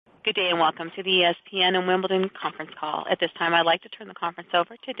Good day and welcome to the ESPN and Wimbledon conference call. At this time, I'd like to turn the conference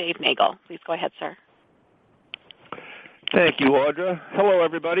over to Dave Nagel. Please go ahead, sir. Thank you, Audra. Hello,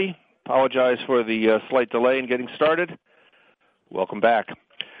 everybody. Apologize for the slight delay in getting started. Welcome back.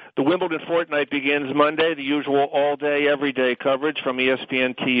 The Wimbledon fortnight begins Monday, the usual all-day, everyday coverage from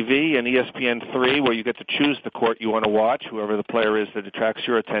ESPN TV and ESPN3, where you get to choose the court you want to watch, whoever the player is that attracts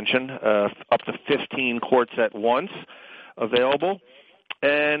your attention. Up to 15 courts at once available.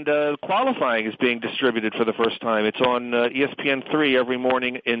 And qualifying is being distributed for the first time. It's on ESPN3 every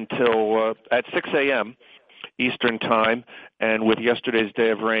morning until at 6 a.m. Eastern Time. And with yesterday's day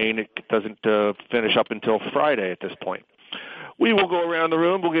of rain, it doesn't finish up until Friday at this point. We will go around the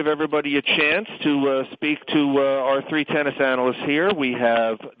room. We'll give everybody a chance to speak to our three tennis analysts here. We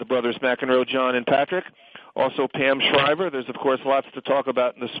have the brothers McEnroe, John, and Patrick. Also Pam Shriver. There's, of course, lots to talk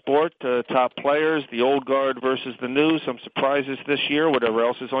about in the sport. Top players, the old guard versus the new, some surprises this year, whatever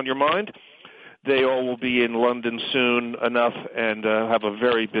else is on your mind. They all will be in London soon enough and have a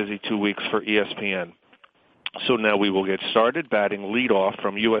very busy 2 weeks for ESPN. So now we will get started. Batting leadoff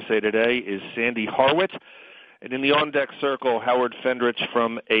from USA Today is Sandy Harwit. And in the on-deck circle, Howard Fendrich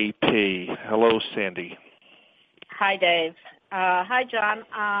from AP. Hello, Sandy. Hi, Dave. Hi,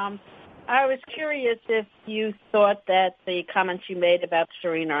 John. I was curious if you thought that the comments you made about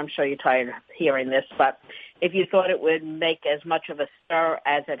Serena, I'm sure you're tired of hearing this, but if you thought it would make as much of a stir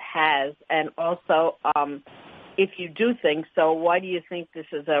as it has, and also if you do think so, why do you think this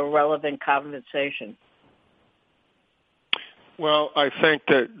is a relevant conversation? Well, I think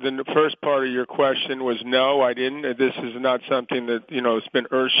that the first part of your question was no, I didn't. This is not something that, it's been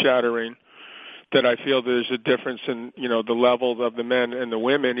earth-shattering, that I feel there's a difference in, the levels of the men and the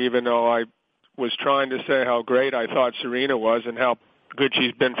women, even though I was trying to say how great I thought Serena was and how good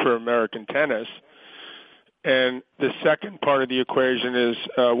she's been for American tennis. And the second part of the equation is,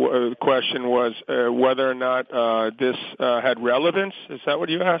 the question was whether or not this had relevance. Is that what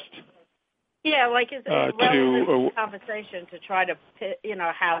you asked? Yeah, like is it relevant to the conversation to try to,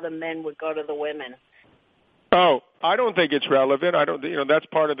 how the men would go to the women? Oh, I don't think it's relevant. I don't, that's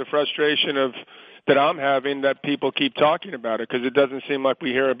part of the frustration that I'm having, that people keep talking about it, because it doesn't seem like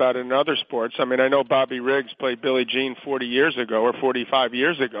we hear about it in other sports. I mean, I know Bobby Riggs played Billie Jean 40 years ago or 45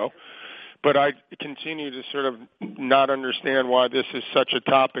 years ago, but I continue to sort of not understand why this is such a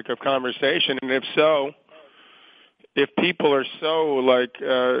topic of conversation. And if so, if people are so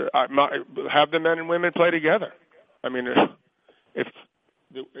have the men and women play together. I mean, if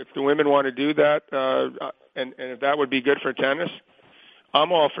the women want to do that, and if that would be good for tennis,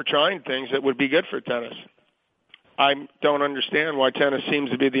 I'm all for trying things that would be good for tennis. I don't understand why tennis seems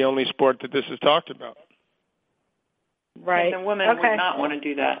to be the only sport that this is talked about. Right. And the women would not want to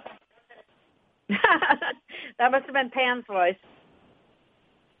do that. That must have been Pam's voice.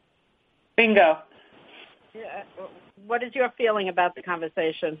 Bingo. Yeah. What is your feeling about the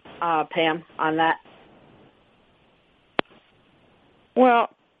conversation, Pam, on that? Well,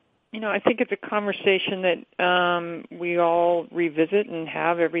 I think it's a conversation that we all revisit and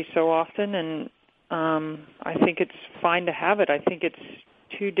have every so often, and I think it's fine to have it. I think it's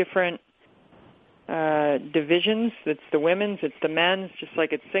two different divisions. It's the women's, it's the men's, just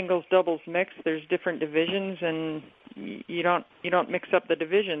like it's singles, doubles, mixed. There's different divisions, and you don't mix up the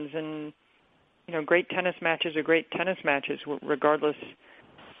divisions. And great tennis matches are great tennis matches, regardless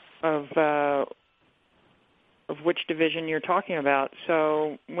of which division you're talking about.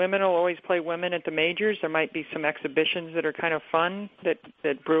 So women will always play women at the majors. There might be some exhibitions that are kind of fun that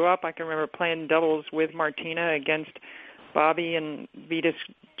brew up. I can remember playing doubles with Martina against Bobby and Vitas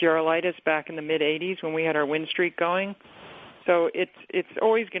Gerulaitis back in the mid-'80s when we had our win streak going. So it's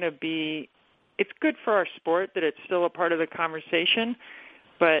always going to be – it's good for our sport that it's still a part of the conversation,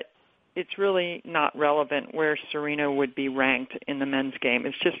 but it's really not relevant where Serena would be ranked in the men's game.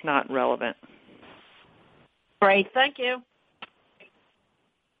 It's just not relevant. Great. Thank you.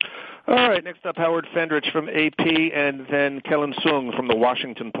 All right. Next up, Howard Fendrich from AP, and then Kellen Sung from the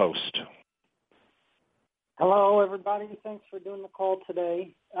Washington Post. Hello, everybody. Thanks for doing the call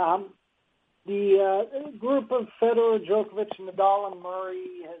today. The group of Federer, Djokovic, Nadal, and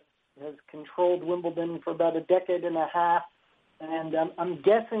Murray has controlled Wimbledon for about a decade and a half. And I'm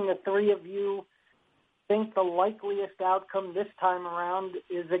guessing the three of you think the likeliest outcome this time around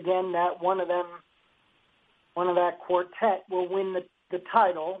is, again, that one of that quartet will win the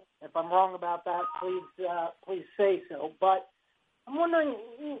title. If I'm wrong about that, please say so. But I'm wondering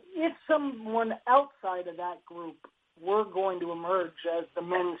if someone outside of that group were going to emerge as the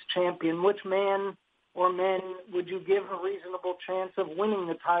men's champion, which man or men would you give a reasonable chance of winning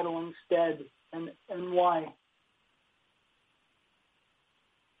the title instead, and why?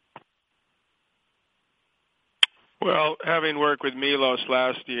 Well, having worked with Milos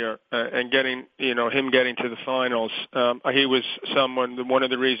last year and getting, him getting to the finals, he was one of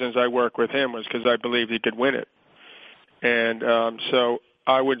the reasons I worked with him was because I believed he could win it. And so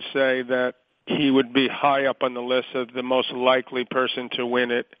I would say that he would be high up on the list of the most likely person to win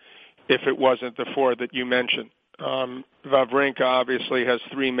it if it wasn't the four that you mentioned. Wawrinka obviously has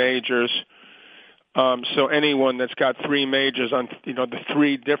 3 majors. So anyone that's got 3 majors on, the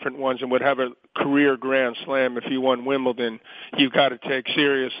 3 different ones and would have a career Grand Slam if he won Wimbledon, you've got to take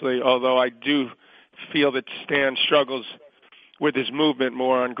seriously, although I do feel that Stan struggles with his movement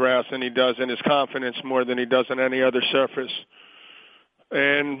more on grass than he does and his confidence more than he does on any other surface.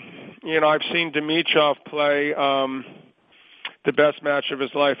 And, I've seen Dimitrov play the best match of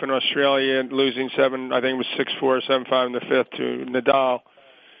his life in Australia, losing 7, I think it was 6-4, 7-5 in the 5th to Nadal.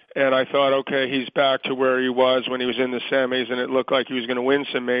 And I thought, okay, he's back to where he was when he was in the semis, and it looked like he was going to win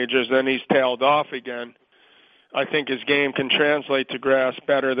some majors. Then he's tailed off again. I think his game can translate to grass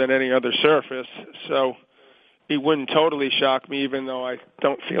better than any other surface. So he wouldn't totally shock me, even though I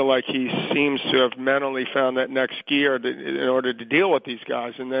don't feel like he seems to have mentally found that next gear in order to deal with these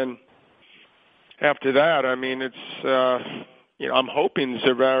guys. And then after that, it's I'm hoping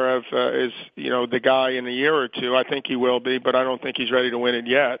Zverev is, the guy in a year or two. I think he will be, but I don't think he's ready to win it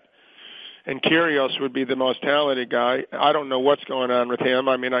yet. And Kyrgios would be the most talented guy. I don't know what's going on with him.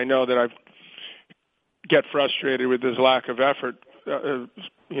 I know that I get frustrated with his lack of effort,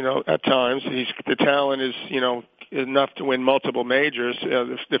 at times. The talent is, enough to win multiple majors,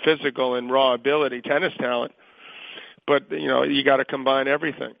 the physical and raw ability, tennis talent. But, you got to combine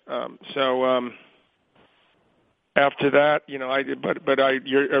everything. After that,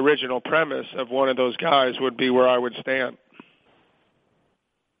 your original premise of one of those guys would be where I would stand.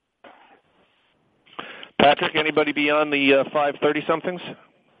 Patrick, anybody beyond the 530-somethings?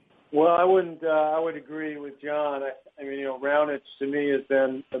 Well, I would agree with John. Raonic to me has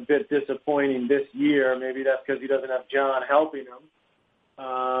been a bit disappointing this year. Maybe that's because he doesn't have John helping him.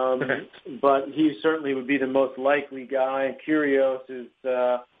 But he certainly would be the most likely guy. Kyrgios is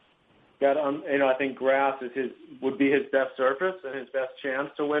I think grass would be his best surface and his best chance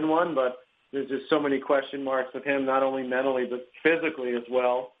to win one, but there's just so many question marks with him, not only mentally but physically as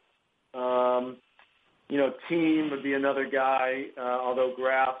well. Team would be another guy, although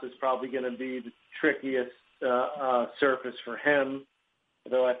grass is probably going to be the trickiest surface for him.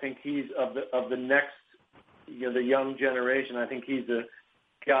 Though I think he's of the next, the young generation. I think he's the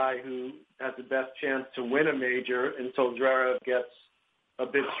guy who has the best chance to win a major until Zverev gets a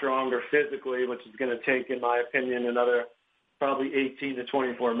bit stronger physically, which is going to take, in my opinion, another probably 18 to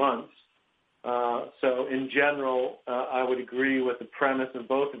 24 months. So in general, I would agree with the premise of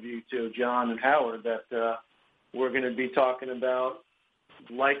both of you two, John and Howard, that we're going to be talking about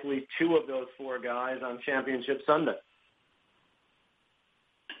likely 2 of those 4 guys on Championship Sunday.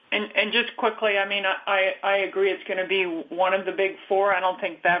 And just quickly, I agree it's going to be one of the big 4. I don't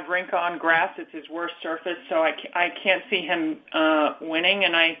think Wawrinka on grass is his worst surface, so I can't see him winning.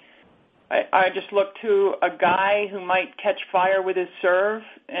 And I just look to a guy who might catch fire with his serve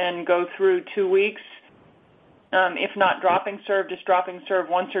and go through 2 weeks, if not dropping serve, just dropping serve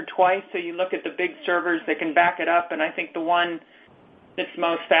once or twice. So you look at the big servers that can back it up, and I think the one that's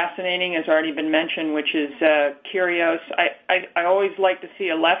most fascinating has already been mentioned, which is Kyrgios. I always like to see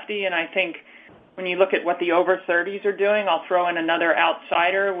a lefty, and I think when you look at what the over 30s are doing, I'll throw in another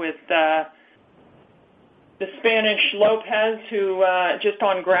outsider with the Spanish Lopez, who just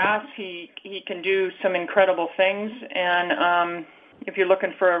on grass, he can do some incredible things. And if you're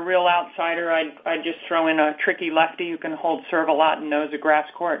looking for a real outsider, I'd just throw in a tricky lefty who can hold serve a lot and knows a grass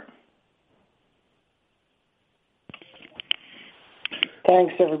court.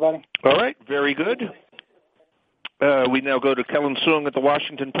 Thanks, everybody. All right, very good. We now go to Kellen Sung at the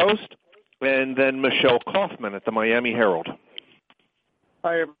Washington Post, and then Michelle Kaufman at the Miami Herald.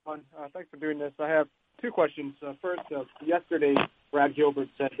 Hi, everyone. Thanks for doing this. I have 2 questions. First, yesterday, Brad Gilbert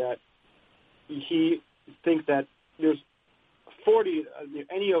said that he thinks that there's 40,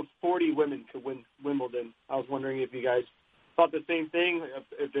 any of 40 women could win Wimbledon. I was wondering if you guys thought the same thing,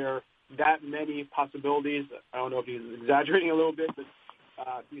 if there are that many possibilities. I don't know if he's exaggerating a little bit, but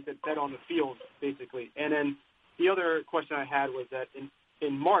he said bet on the field, basically. And then the other question I had was that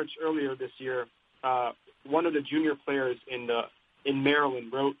in March earlier this year, one of the junior players in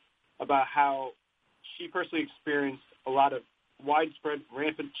Maryland wrote about how she personally experienced a lot of widespread,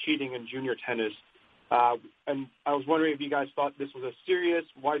 rampant cheating in junior tennis. And I was wondering if you guys thought this was a serious,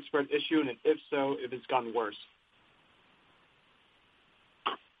 widespread issue, and if so, if it's gotten worse.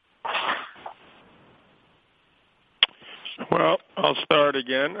 Well, I'll start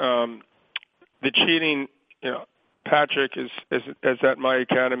again. The cheating, Patrick is at my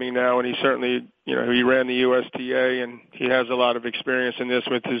academy now, and he certainly, he ran the USTA, and he has a lot of experience in this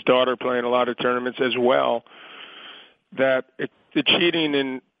with his daughter playing a lot of tournaments as well, that the cheating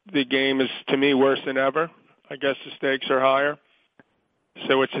in the game is, to me, worse than ever. I guess the stakes are higher.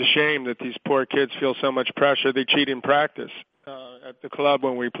 So it's a shame that these poor kids feel so much pressure. They cheat in practice at the club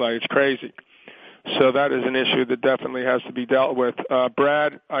when we play. It's crazy. So that is an issue that definitely has to be dealt with.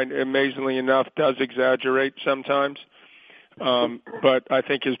 Brad, amazingly enough, does exaggerate sometimes. But I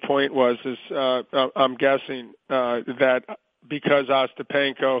think his point was, I'm guessing that because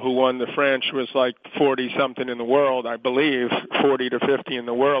Ostapenko, who won the French, was like 40-something in the world, I believe, 40 to 50 in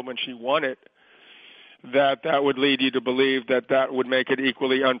the world when she won it, that would lead you to believe that would make it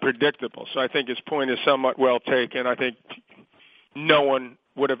equally unpredictable. So I think his point is somewhat well taken. I think no one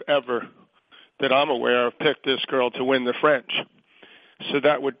would have ever, that I'm aware of, picked this girl to win the French. So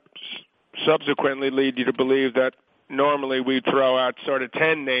that would subsequently lead you to believe that normally we'd throw out sort of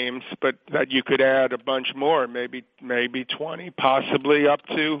 10 names, but that you could add a bunch more, maybe 20, possibly up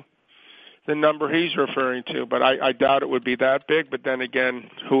to the number he's referring to. But I doubt it would be that big. But then again,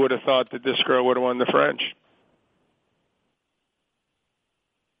 who would have thought that this girl would have won the French?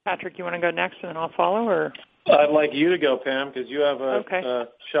 Patrick, you want to go next and then I'll follow? Or I'd like you to go, Pam, because you have a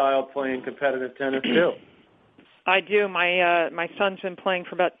child playing competitive tennis too. I do. My son's been playing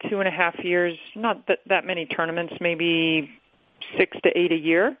for about 2.5 years. Not that many tournaments, maybe 6 to 8 a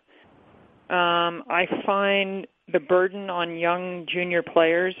year. I find the burden on young junior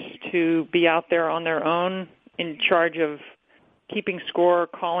players to be out there on their own, in charge of keeping score,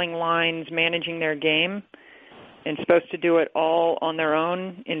 calling lines, managing their game, and supposed to do it all on their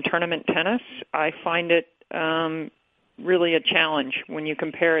own in tournament tennis. I find it really a challenge when you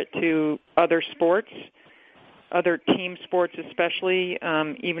compare it to other sports. Other team sports, especially,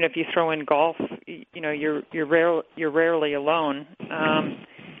 even if you throw in golf, you're rarely alone,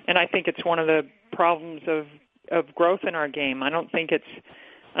 and I think it's one of the problems of growth in our game. I don't think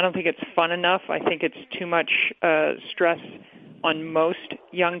it's fun enough. I think it's too much stress on most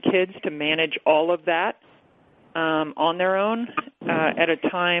young kids to manage all of that on their own at a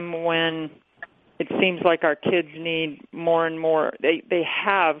time when it seems like our kids need more and more. They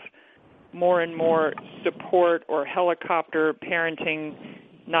have more and more support or helicopter parenting.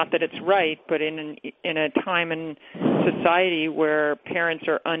 Not that it's right, but in a time in society where parents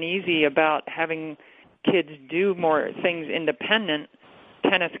are uneasy about having kids do more things independent,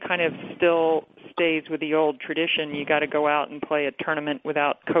 tennis kind of still stays with the old tradition. You got to go out and play a tournament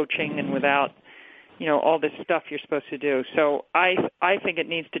without coaching and without, all this stuff you're supposed to do. So I think it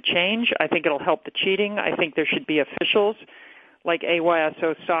needs to change. I think it'll help the cheating. I think there should be officials. Like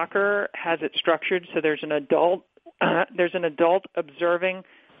AYSO Soccer has it structured so there's an adult observing,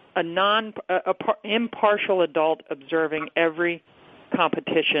 impartial adult observing every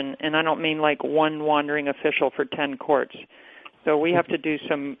competition, and I don't mean like one wandering official for 10 courts. So we have to do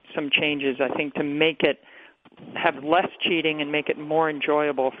some changes, I think, to make it have less cheating and make it more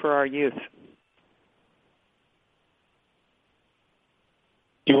enjoyable for our youth.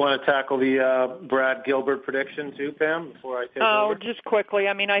 Do you want to tackle the Brad Gilbert prediction too, Pam, before I take over? Just quickly.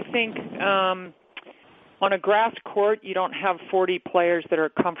 I mean, I think on a grass court, you don't have 40 players that are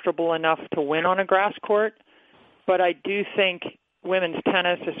comfortable enough to win on a grass court. But I do think women's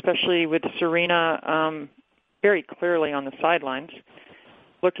tennis, especially with Serena very clearly on the sidelines,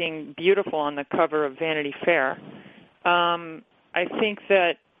 looking beautiful on the cover of Vanity Fair, I think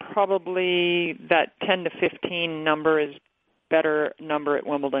that probably that 10 to 15 number is better number at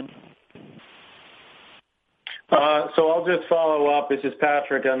Wimbledon. So I'll just follow up. This is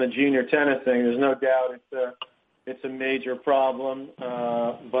Patrick on the junior tennis thing. There's no doubt it's a major problem,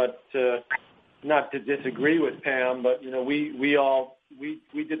 but not to disagree with Pam, but we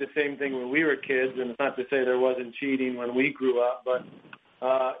did the same thing when we were kids, and it's not to say there wasn't cheating when we grew up, but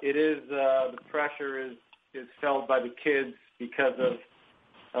it is the pressure is felt by the kids because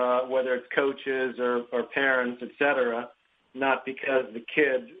of whether it's coaches or parents, et cetera. Not because the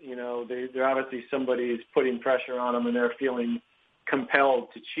kid, they're obviously somebody is putting pressure on them and they're feeling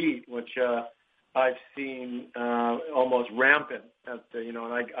compelled to cheat, which I've seen almost rampant. And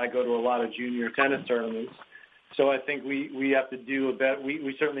I go to a lot of junior tennis tournaments. So I think we have to do a bet.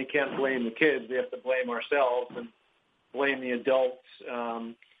 We certainly can't blame the kids. We have to blame ourselves and blame the adults.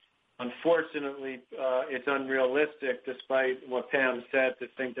 Unfortunately, it's unrealistic, despite what Pam said, to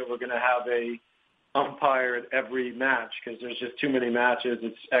think that we're going to have a umpire at every match because there's just too many matches.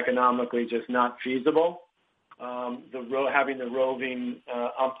 It's economically just not feasible. Having the roving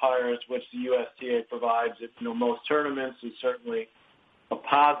umpires, which the USTA provides at most tournaments, is certainly a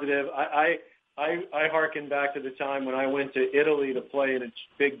positive. I I hearken back to the time when I went to Italy to play in a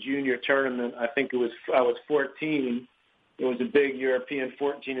big junior tournament. I was 14. It was a big European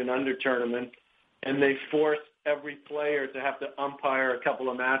 14 and under tournament, and they forced every player to have to umpire a couple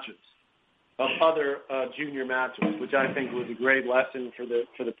of matches of other junior matches, which I think was a great lesson for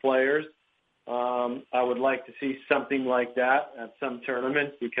the players. I would like to see something like that at some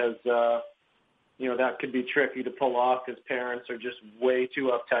tournaments because that could be tricky to pull off because parents are just way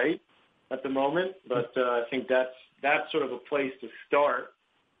too uptight at the moment. But I think that's sort of a place to start.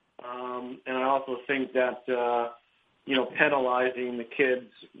 And I also think that penalizing the kids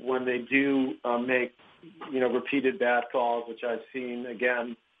when they do make repeated bad calls, which I've seen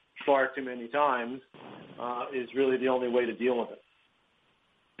again far too many times, is really the only way to deal with it.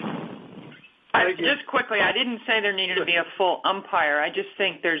 Just quickly, I didn't say there needed to be a full umpire. I just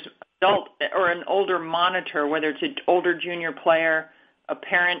think there's adult or an older monitor, whether it's an older junior player, a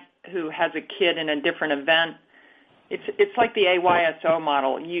parent who has a kid in a different event. It's like the AYSO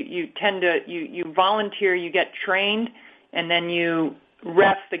model. You tend to you volunteer, you get trained, and then you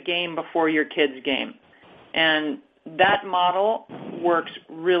ref the game before your kid's game. And that model works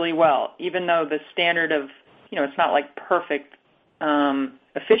really well, even though the standard of, it's not like perfect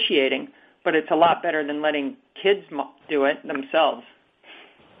officiating, but it's a lot better than letting kids do it themselves.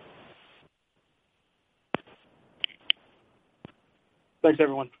 Thanks,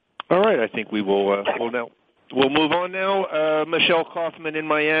 everyone. All right, I think we will. We'll move on now. Michelle Kaufman in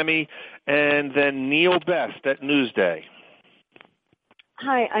Miami, and then Neil Best at Newsday.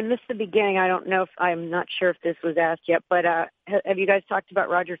 Hi, I missed the beginning. I'm not sure if this was asked yet, but have you guys talked about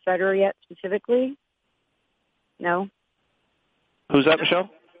Roger Federer yet specifically? No? Who's that, Michelle?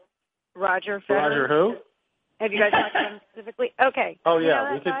 Roger Federer. Roger who? Have you guys talked about him specifically? Okay. Oh,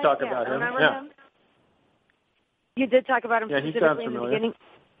 yeah, we could talk about him. Remember yeah. him? You did talk about him specifically in the beginning?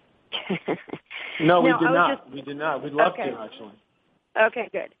 No, we did not. We did not. We'd love to, actually. Okay,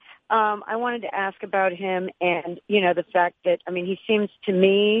 good. I wanted to ask about him and, the fact that, he seems to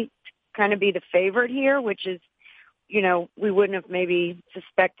me to kind of be the favorite here, which is, we wouldn't have maybe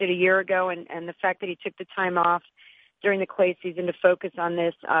suspected a year ago, and the fact that he took the time off during the clay season to focus on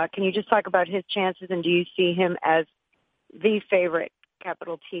this. Can you just talk about his chances, and do you see him as the favorite,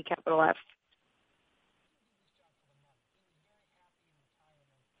 capital T, capital F?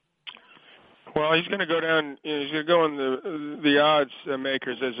 Well, he's going to go down. He's going to go in the odds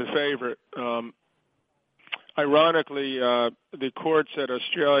makers as a favorite. Ironically, the courts at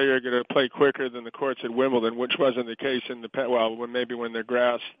Australia are going to play quicker than the courts at Wimbledon, which wasn't the case in the when they're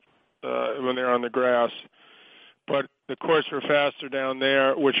when they're on the grass. But the courts were faster down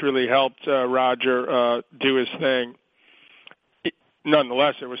there, which really helped Roger do his thing.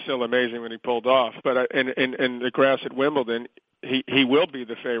 Nonetheless, it was still amazing when he pulled off. But in the grass at Wimbledon, he will be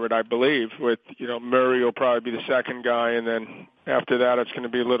the favorite, I believe. With Murray will probably be the second guy, and then after that, it's going to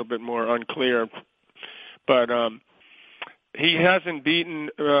be a little bit more unclear. But he hasn't beaten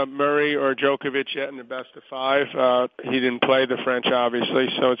Murray or Djokovic yet in the best of five. He didn't play the French, obviously,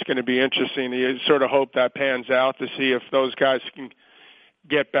 so it's going to be interesting. You sort of hope that pans out to see if those guys can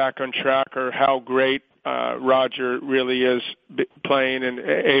get back on track or how great Roger really is playing and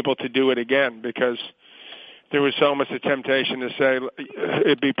able to do it again, because there was so much a temptation to say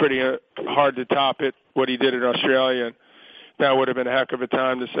it'd be pretty hard to top it, what he did in Australia. That would have been a heck of a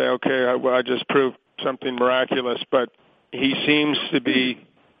time to say, okay, I just proved something miraculous. But he seems to be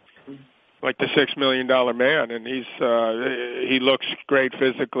like the $6 million man, and he looks great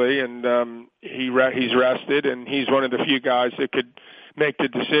physically, and he's rested, and he's one of the few guys that could make the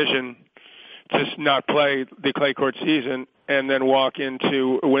decision to not play the clay court season and then walk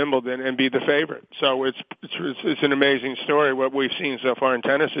into Wimbledon and be the favorite. So it's an amazing story what we've seen so far in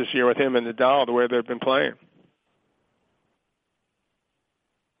tennis this year with him and Nadal, the way they've been playing.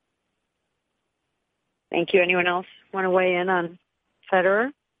 Thank you. Anyone else want to weigh in on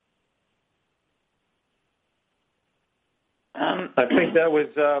Federer? I think that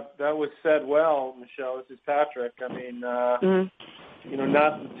was said well, Michelle. This is Patrick. Not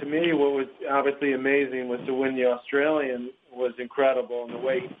to me. What was obviously amazing was to win the Australian was incredible, and the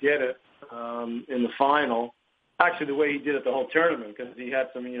way he did it in the final. Actually, the way he did it the whole tournament, because he had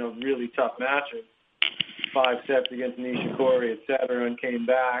some really tough matches, 5 sets against Nishikori, etc., and came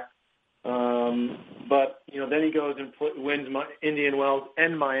back. But then he goes and wins Indian Wells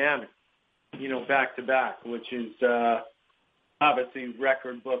and Miami, back to back, which is obviously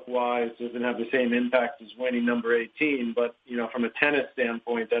record book wise doesn't have the same impact as winning number 18. But from a tennis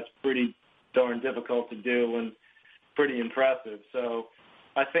standpoint, that's pretty darn difficult to do and pretty impressive. So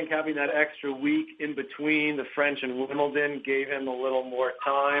I think having that extra week in between the French and Wimbledon gave him a little more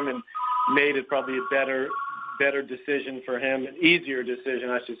time, and made it probably a better decision for him, an easier decision,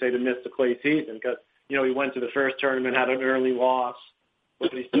 I should say, to miss the clay season because, he went to the first tournament, had an early loss,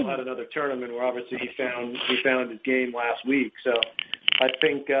 but he still had another tournament where obviously he found his game last week. So I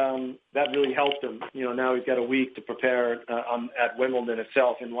think that really helped him. Now he's got a week to prepare at Wimbledon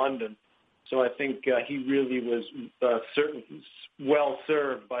itself in London. So I think he really was certainly well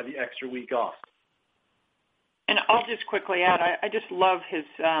served by the extra week off. And I'll just quickly add, I just love his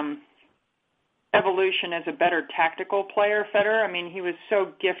evolution as a better tactical player, Federer. I mean, he was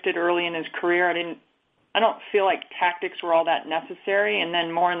so gifted early in his career. I don't feel like tactics were all that necessary. And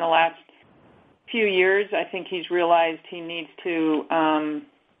then more in the last few years, I think he's realized he needs to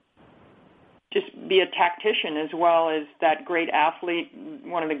just be a tactician as well as that great athlete,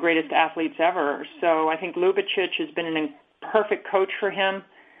 one of the greatest athletes ever. So I think Ljubicic has been a perfect coach for him.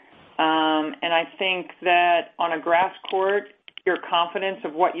 And I think that on a grass court, your confidence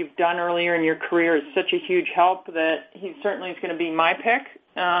of what you've done earlier in your career is such a huge help that he certainly is going to be my pick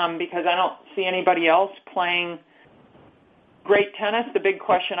because I don't see anybody else playing great tennis. The big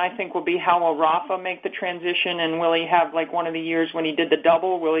question, I think, will be how will Rafa make the transition, and will he have like one of the years when he did the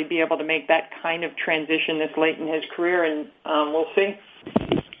double? Will he be able to make that kind of transition this late in his career? And we'll see.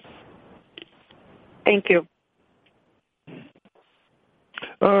 Thank you.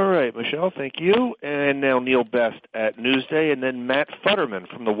 All right, Michelle, thank you. And now Neil Best at Newsday, and then Matt Futterman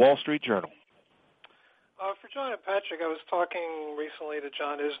from the Wall Street Journal. For John and Patrick, I was talking recently to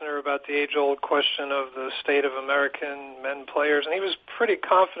John Isner about the age-old question of the state of American men players, and he was pretty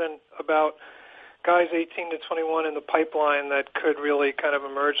confident about guys 18 to 21 in the pipeline that could really kind of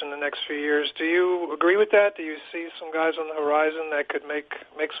emerge in the next few years. Do you agree with that? Do you see some guys on the horizon that could make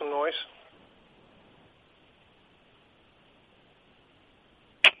some noise?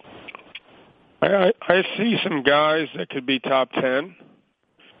 I see some guys that could be top 10.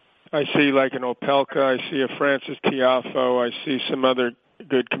 I see like an Opelka. I see a Francis Tiafoe. I see some other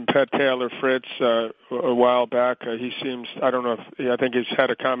good Taylor Fritz a while back. He seems, I don't know I think he's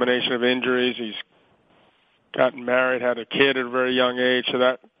had a combination of injuries. He's gotten married, had a kid at a very young age, so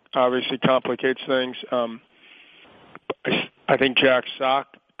that obviously complicates things. I think Jack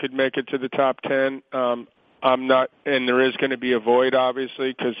Sock could make it to the top 10. I'm not, and there is going to be a void,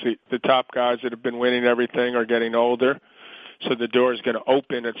 obviously, because the top guys that have been winning everything are getting older. So the door is going to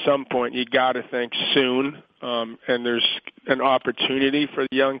open at some point. You got to think soon, and there's an opportunity for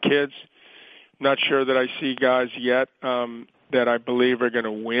the young kids. Not sure that I see guys yet that I believe are going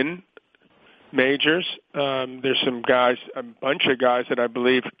to win majors. There's some guys, a bunch of guys that I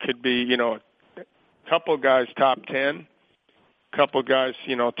believe could be, a couple guys top 10. Couple guys,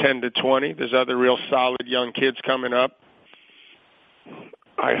 10 to 20. There's other real solid young kids coming up.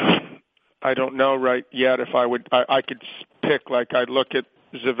 I don't know right yet if I could pick, like I'd look at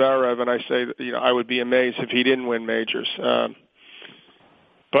Zverev and I say, I would be amazed if he didn't win majors.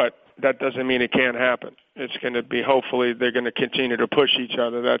 But that doesn't mean it can't happen. It's going to be, hopefully they're going to continue to push each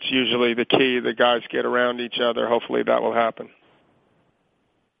other. That's usually the key. The guys get around each other. Hopefully that will happen.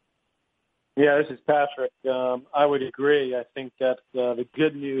 Yeah, this is Patrick. I would agree. I think that the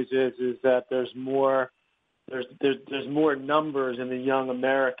good news is that there's more numbers in the young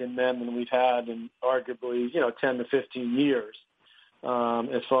American men than we've had in arguably 10 to 15 years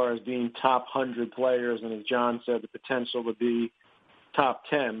as far as being top 100 players, and as John said, the potential to be top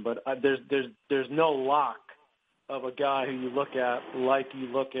 10. But there's no lock of a guy who you look at like you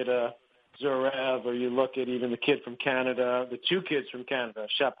look at a Zverev, or you look at even the kid from Canada, the two kids from Canada,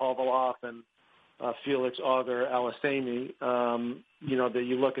 Shapovalov and Felix Auger-Aliassime, that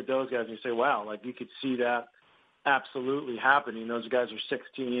you look at those guys and you say, wow, like you could see that absolutely happening. Those guys are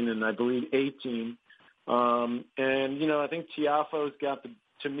 16 and I believe 18. I think Tiafoe's got,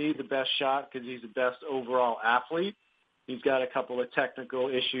 to me, the best shot because he's the best overall athlete. He's got a couple of technical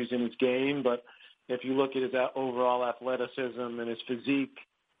issues in his game, but if you look at his overall athleticism and his physique,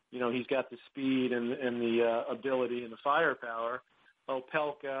 he's got the speed and the ability and the firepower.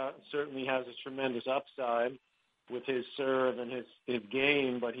 Opelka certainly has a tremendous upside with his serve and his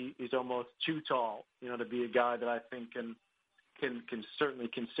game, but he's almost too tall, to be a guy that I think can certainly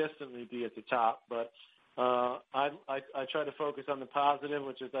consistently be at the top. But I try to focus on the positive,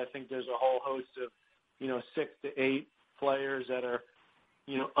 which is I think there's a whole host of 6 to 8 players that are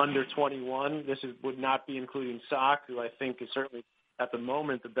under 21. This would not be including Sock, who I think is certainly at the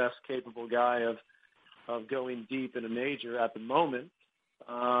moment the best capable guy of going deep in a major at the moment,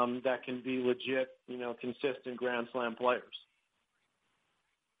 that can be legit, consistent Grand Slam players.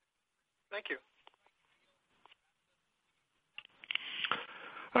 Thank you.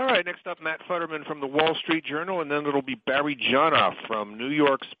 All right, next up, Matt Futterman from the Wall Street Journal, and then it'll be Barry Jonoff from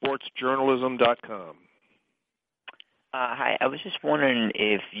NewYorkSportsJournalism.com. Hi, I was just wondering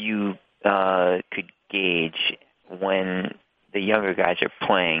if you could gauge when the younger guys are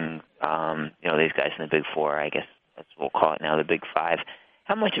playing, these guys in the Big Four, I guess that's what we'll call it now, the Big Five.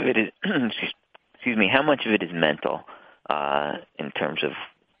 How much of it is, how much of it is mental in terms of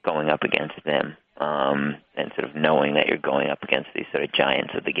going up against them and sort of knowing that you're going up against these sort of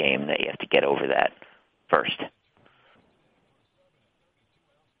giants of the game, that you have to get over that first?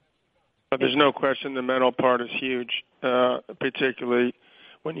 But there's no question the mental part is huge, particularly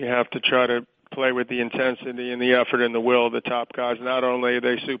when you have to try to play with the intensity and the effort and the will of the top guys. Not only are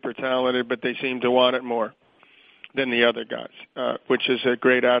they super talented, but they seem to want it more than the other guys, which is a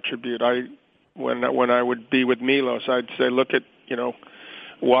great attribute. When I would be with Milos, I'd say, look at,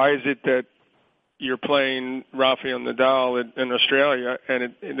 why is it that you're playing Rafael Nadal in Australia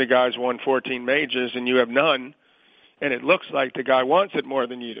and the guy's won 14 majors and you have none, and it looks like the guy wants it more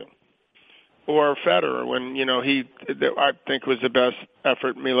than you do. Or Federer, when, I think was the best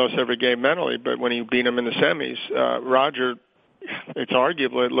effort Milos ever gave mentally, but when he beat him in the semis, Roger, it's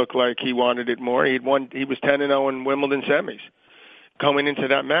arguable it looked like he wanted it more. He was 10-0 in Wimbledon semis going into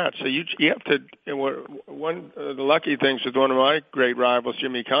that match. So you have to, one of the lucky things with one of my great rivals,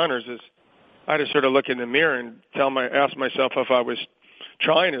 Jimmy Connors, is I had to sort of look in the mirror and ask myself if I was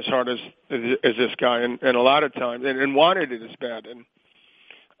trying as hard as this guy, and a lot of times, and wanted it as bad. And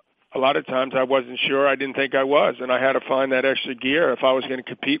a lot of times I wasn't sure. I didn't think I was, and I had to find that extra gear if I was going to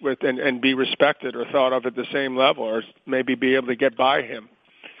compete with and be respected or thought of at the same level, or maybe be able to get by him.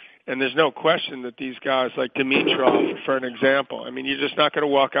 And there's no question that these guys like Dimitrov, for an example, you're just not going to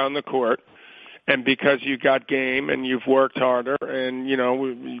walk on the court, and because you got game and you've worked harder and,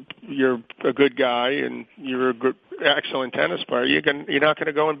 you're a good guy and you're a good, excellent tennis player, you're not going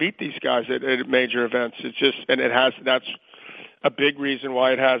to go and beat these guys at major events. It's just, and that's a big reason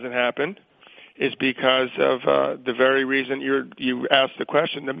why it hasn't happened, is because of the very reason you asked the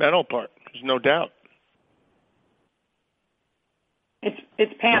question, the mental part. There's no doubt.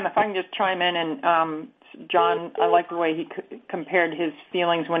 It's Pam. If I can just chime in, and John, I like the way he compared his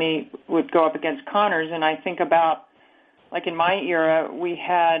feelings when he would go up against Connors, and I think about, like in my era, we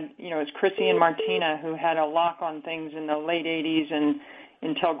had, it's Chrissy and Martina who had a lock on things in the late 80s, and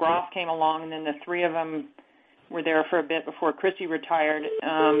until Graf came along, and then the three of them were there for a bit before Chrissy retired.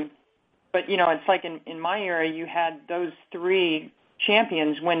 But, it's like in my era, you had those three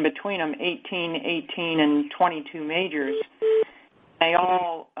champions win between them 18, and 22 majors. They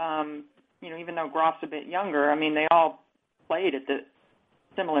all, even though Graf's a bit younger, they all played at the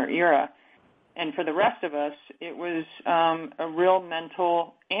similar era. And for the rest of us, it was a real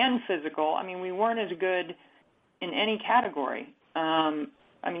mental and physical. We weren't as good in any category.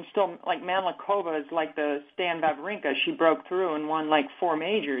 Still, like Manlikova is like the Stan Wawrinka. She broke through and won like 4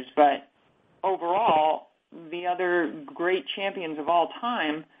 majors. But overall, the other great champions of all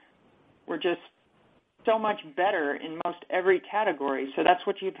time were just so much better in most every category. So that's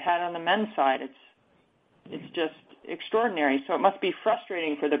what you've had on the men's side. It's just extraordinary. So it must be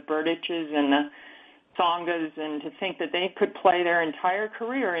frustrating for the Berdiches and the Tsongas, and to think that they could play their entire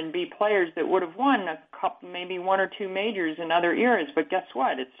career and be players that would have won a couple, maybe 1 or 2 majors in other eras. But guess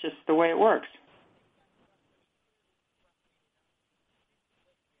what? It's just the way it works.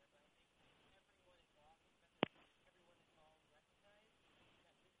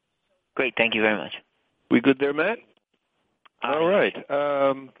 Great. Thank you very much. We good there, Matt? All right.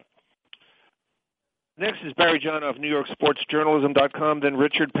 Next is Barry John of NewYorkSportsJournalism.com, then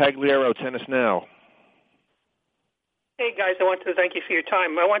Richard Pagliaro, Tennis Now. Hey, guys, I wanted to thank you for your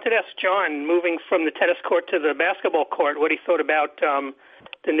time. I wanted to ask John, moving from the tennis court to the basketball court, what he thought about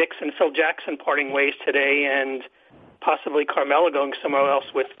the Knicks and Phil Jackson parting ways today, and possibly Carmelo going somewhere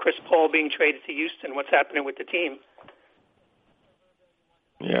else with Chris Paul being traded to Houston. What's happening with the team?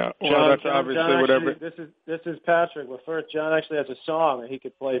 Yeah, well, John, that's obviously John whatever. This is Patrick. Well, first, John actually has a song that he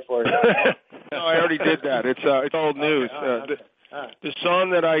could play for you. No, I already did that. It's old news. Okay. The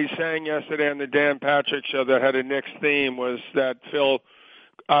song that I sang yesterday on the Dan Patrick Show that had a Knicks theme was that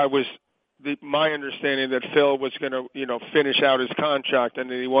my understanding that Phil was going to, finish out his contract,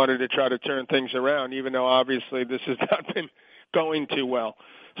 and that he wanted to try to turn things around, even though obviously this has not been going too well.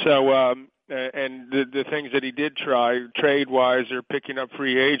 So, and the things that he did try, trade-wise or picking up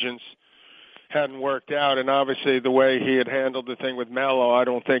free agents, hadn't worked out. And obviously the way he had handled the thing with Melo, I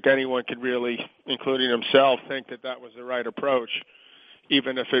don't think anyone could really, including himself, think that was the right approach.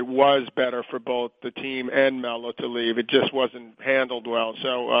 Even if it was better for both the team and Melo to leave, it just wasn't handled well.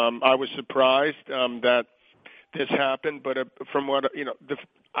 So I was surprised that this happened, but from what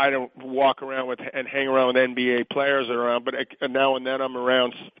I don't walk around with and hang around with NBA players around, but now and then I'm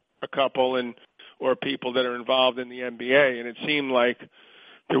around a couple or people that are involved in the NBA, and it seemed like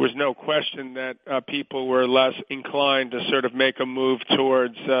there was no question that people were less inclined to sort of make a move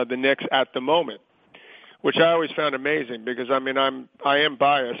towards the Knicks at the moment, which I always found amazing because, I am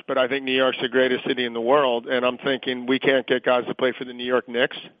biased, but I think New York's the greatest city in the world, and I'm thinking we can't get guys to play for the New York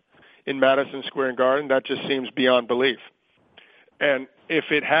Knicks in Madison Square Garden. That just seems beyond belief. And if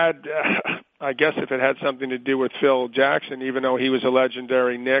it had, I guess if it had something to do with Phil Jackson, even though he was a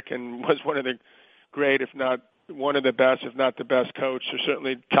legendary Knick and was one of the great, if not one of the best, if not the best coach, or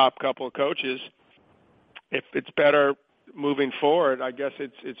certainly top couple of coaches, if it's better moving forward, I guess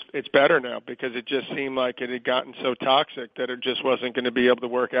it's better now because it just seemed like it had gotten so toxic that it just wasn't going to be able to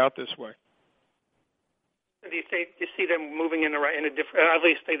work out this way. Do you see them moving in a different?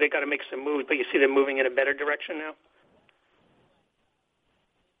 Obviously, they got to make some moves, but you see them moving in a better direction now.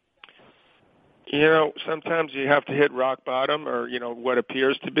 Sometimes you have to hit rock bottom or, what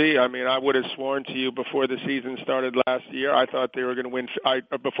appears to be. I would have sworn to you before the season started last year, I thought they were going to win,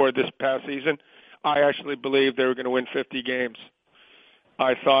 before this past season, I actually believed they were going to win 50 games.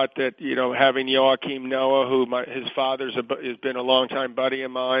 I thought that, having Joakim Noah, who his father's has been a longtime buddy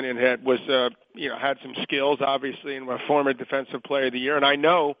of mine and had some skills, obviously, and a former defensive player of the year. And I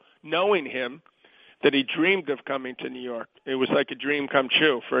know, knowing him, that he dreamed of coming to New York. It was like a dream come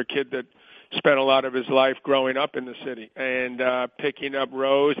true for a kid that spent a lot of his life growing up in the city. And picking up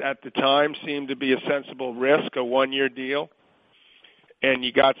Rose at the time seemed to be a sensible risk, a one-year deal. And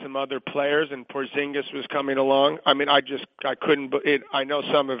you got some other players, and Porzingis was coming along. I couldn't. I know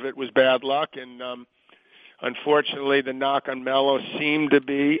some of it was bad luck, and unfortunately, the knock on Melo seemed to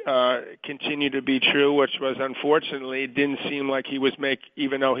be continue to be true, which was unfortunately it didn't seem like he was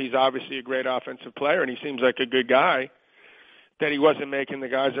even though he's obviously a great offensive player and he seems like a good guy, that he wasn't making the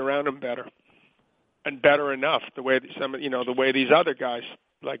guys around him better and better enough. The way the way these other guys,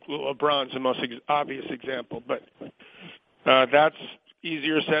 like LeBron's the most obvious example, but that's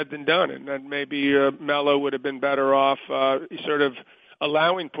easier said than done, and then maybe Melo would have been better off sort of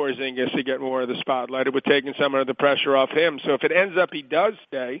allowing Porzingis to get more of the spotlight. It would have taken some of the pressure off him. So if it ends up he does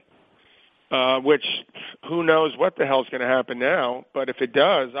stay, which who knows what the hell's going to happen now, but if it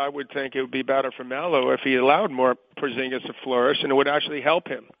does, I would think it would be better for Melo if he allowed more Porzingis to flourish, and it would actually help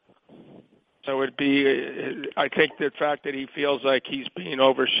him. So it'd be, I think the fact that he feels like he's being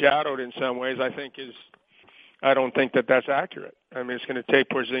overshadowed in some ways, I don't think that that's accurate. It's going to take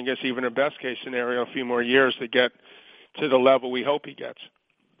Porzingis, even in best case scenario, a few more years to get to the level we hope he gets.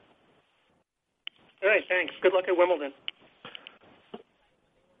 All right, thanks. Good luck at Wimbledon.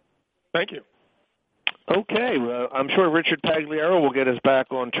 Thank you. Okay, I'm sure Richard Pagliaro will get us back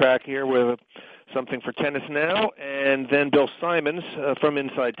on track here with something for tennis now, and then Bill Simons from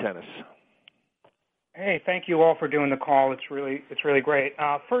Inside Tennis. Hey, thank you all for doing the call. It's really great.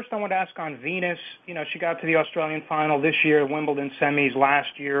 First, I want to ask on Venus. She got to the Australian final this year, Wimbledon semis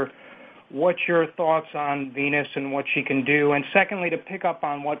last year. What's your thoughts on Venus and what she can do? And secondly, to pick up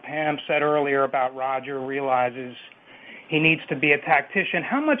on what Pam said earlier about Roger realizes he needs to be a tactician,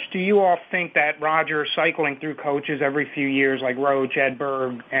 how much do you all think that Roger cycling through coaches every few years like Roach,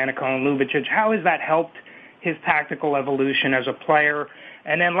 Edberg, Annacone, Lubitsch, how has that helped his tactical evolution as a player?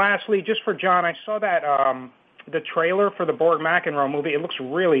 And then lastly, just for John, I saw that the trailer for the Borg McEnroe movie. It looks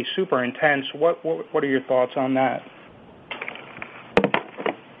really super intense. What are your thoughts on that?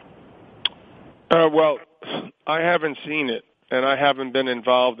 Well, I haven't seen it, and I haven't been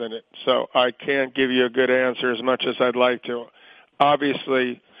involved in it, so I can't give you a good answer as much as I'd like to.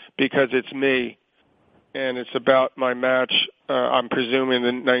 Obviously, because it's me, and it's about my match, I'm presuming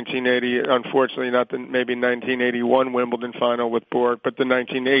the 1980, unfortunately not the maybe 1981 Wimbledon final with Borg, but the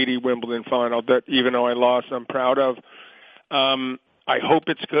 1980 Wimbledon final that even though I lost, I'm proud of. I hope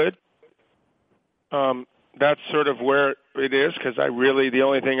it's good. That's sort of where it is because the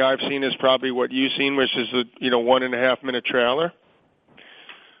only thing I've seen is probably what you've seen, which is a 1.5 minute trailer.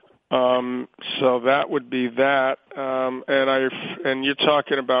 So that would be that. And you're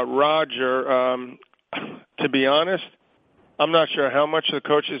talking about Roger. To be honest, I'm not sure how much the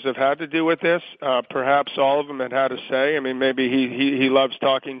coaches have had to do with this. Perhaps all of them had a say. Maybe he loves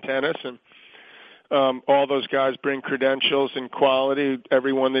talking tennis, and all those guys bring credentials and quality.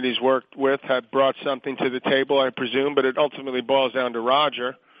 Everyone that he's worked with had brought something to the table, I presume, but it ultimately boils down to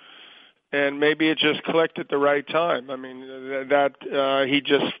Roger. And maybe it just clicked at the right time.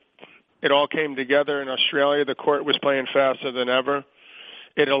 It all came together in Australia. The court was playing faster than ever.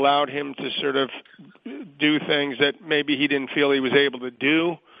 It allowed him to sort of do things that maybe he didn't feel he was able to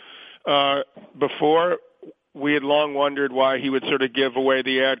do before. we had long wondered why he would sort of give away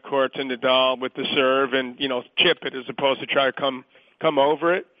the ad court to Nadal with the serve and, chip it as opposed to try to come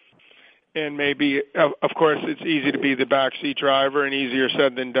over it. And maybe, of course, it's easy to be the backseat driver and easier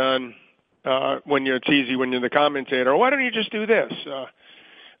said than done it's easy when you're the commentator. Why don't you just do this?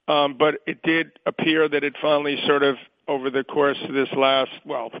 But it did appear that it finally sort of, over the course of this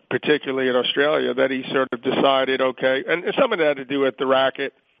particularly in Australia, that he sort of decided, okay, and some of that had to do with the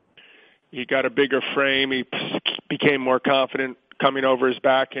racket. He got a bigger frame. He became more confident coming over his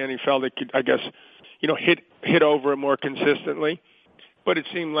backhand. He felt it could, I guess, hit over it more consistently. But it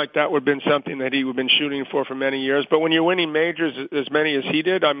seemed like that would have been something that he would have been shooting for many years. But when you're winning majors as many as he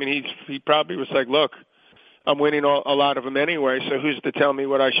did, I mean, he probably was like, look, I'm winning a lot of them anyway, so who's to tell me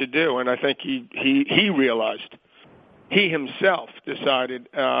what I should do? And I think he realized, he himself decided,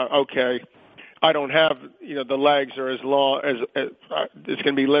 okay, I don't have, the legs are as long as it's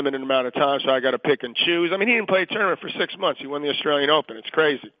going to be limited amount of time, so I got to pick and choose. I mean, he didn't play a tournament for 6 months. He won the Australian Open. It's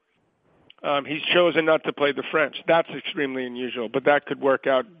crazy. He's chosen not to play the French. That's extremely unusual, but that could work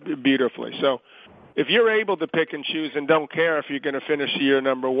out beautifully. So if you're able to pick and choose and don't care if you're going to finish year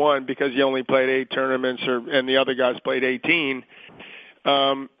number one because you only played 8 tournaments and the other guys played 18,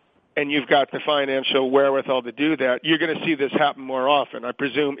 and you've got the financial wherewithal to do that, you're going to see this happen more often. I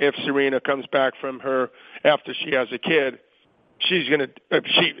presume if Serena comes back from her after she has a kid, she in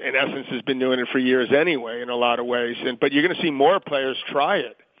essence has been doing it for years anyway in a lot of ways. But you're going to see more players try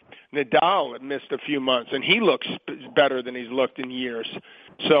it. Nadal had missed a few months, and he looks better than he's looked in years.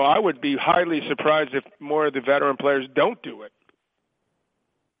 So I would be highly surprised if more of the veteran players don't do it.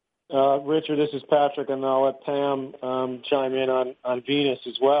 Richard, this is Patrick, and I'll let Pam chime in on Venus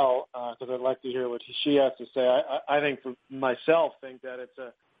as well, because I'd like to hear what she has to say. I think for myself, think that it's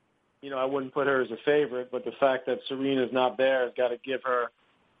I wouldn't put her as a favorite, but the fact that Serena's not there has got to give her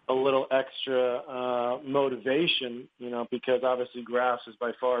a little extra motivation, because obviously grass has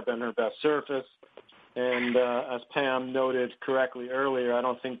by far been her best surface. And as Pam noted correctly earlier, I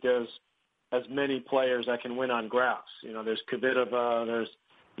don't think there's as many players that can win on grass. There's Kvitova, there's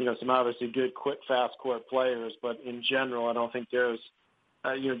some obviously good, quick, fast-court players, but in general, I don't think there's,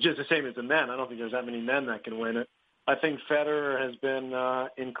 just the same as the men, I don't think there's that many men that can win it. I think Federer has been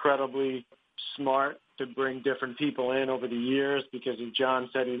incredibly smart to bring different people in over the years because, as John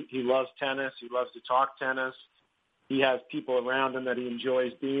said, he loves tennis. He loves to talk tennis. He has people around him that he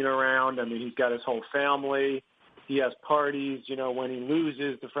enjoys being around. I mean, he's got his whole family. He has parties, when he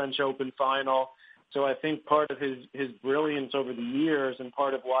loses the French Open final. So I think part of his brilliance over the years and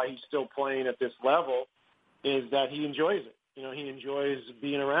part of why he's still playing at this level is that he enjoys it. He enjoys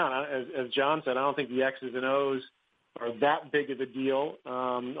being around. As John said, I don't think the X's and O's are that big of a deal,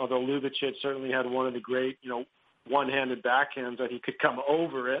 although Ljubicic certainly had one of the great, one-handed backhands that he could come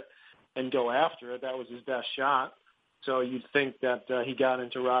over it and go after it. That was his best shot. So you'd think that he got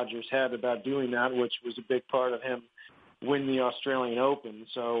into Roger's head about doing that, which was a big part of him winning the Australian Open.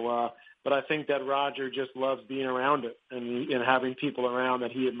 So, but I think that Roger just loves being around it and having people around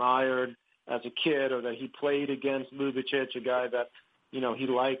that he admired as a kid or that he played against. Ljubicic, a guy that, he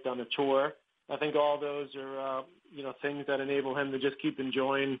liked on the tour. I think all those are, things that enable him to just keep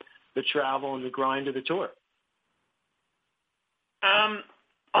enjoying the travel and the grind of the tour.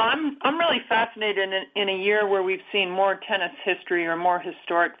 I'm really fascinated in a year where we've seen more tennis history or more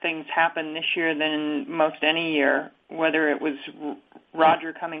historic things happen this year than most any year, whether it was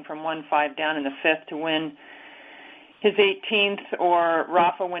Roger coming from 1-5 down in the fifth to win his 18th or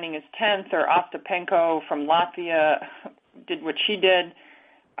Rafa winning his 10th or Ostapenko from Latvia did what she did.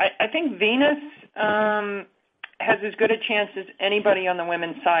 I think Venus has as good a chance as anybody on the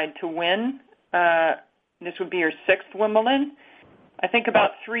women's side to win. This would be her 6th Wimbledon. I think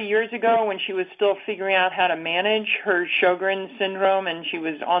about 3 years ago when she was still figuring out how to manage her Sjogren syndrome and she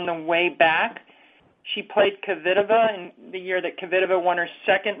was on the way back, she played Kvitova in the year that Kvitova won her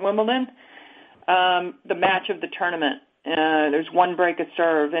 2nd Wimbledon, the match of the tournament. There's one break of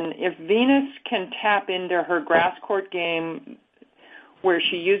serve. And if Venus can tap into her grass court game where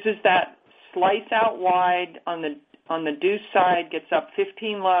she uses that slice out wide on the deuce side, gets up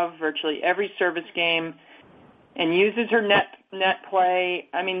 15-love virtually every service game, and uses her net play,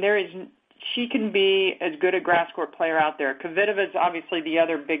 I mean, she can be as good a grass court player out there. Kvitova is obviously the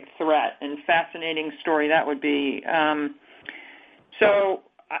other big threat, and fascinating story that would be. So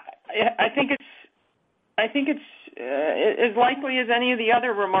I think it's as likely as any of the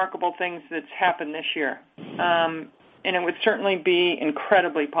other remarkable things that's happened this year, and it would certainly be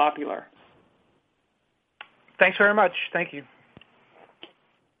incredibly popular. Thanks very much. Thank you.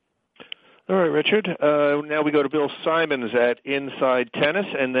 All right, Richard. Now we go to Bill Simons at Inside Tennis,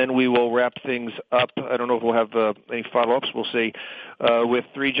 and then we will wrap things up. I don't know if we'll have any follow-ups. We'll see. With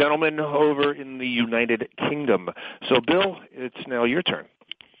three gentlemen over in the United Kingdom. So, Bill, it's now your turn.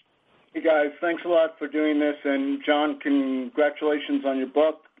 Hey, guys. Thanks a lot for doing this. And, John, congratulations on your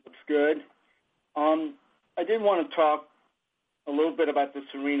book. Looks good. I did want to talk a little bit about the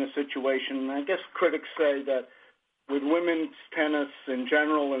Serena situation. I guess critics say that with women's tennis in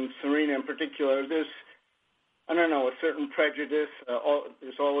general and Serena in particular, there's, I don't know, a certain prejudice.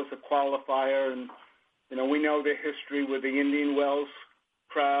 There's always a qualifier. And, you know, we know the history with the Indian Wells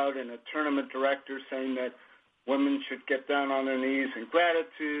crowd and a tournament director saying that women should get down on their knees in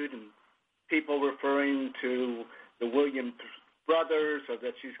gratitude, and people referring to the Williams brothers, or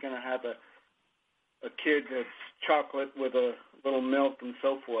that she's going to have a kid that's chocolate with a little milk and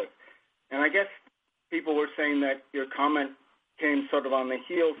so forth. And I guess people were saying that your comment came sort of on the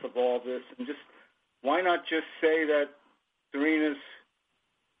heels of all this, and just why not just say that Serena's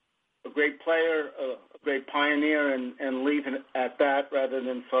a great player, a great pioneer, and leave it at that rather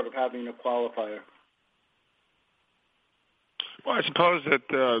than sort of having a qualifier? Well, I suppose that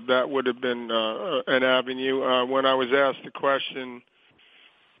that would have been an avenue. When I was asked the question,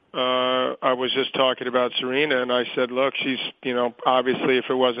 I was just talking about Serena, and I said, look, she's, you know, obviously if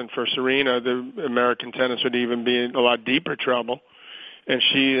it wasn't for Serena, the American tennis would even be in a lot deeper trouble. And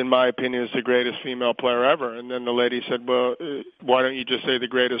she, in my opinion, is the greatest female player ever. And then the lady said, well, why don't you just say the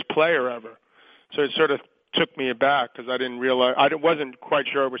greatest player ever? So it sort of took me aback because I didn't realize, I wasn't quite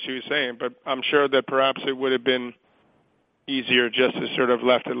sure what she was saying, but I'm sure that perhaps it would have been easier just to sort of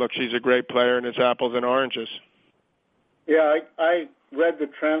left it, look, she's a great player and it's apples and oranges. Yeah, I read the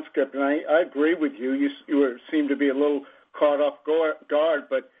transcript, and I agree with you. You seem to be a little caught off guard,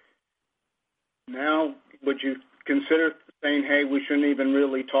 but now would you consider saying, hey, we shouldn't even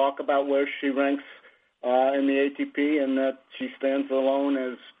really talk about where she ranks in the ATP, and that she stands alone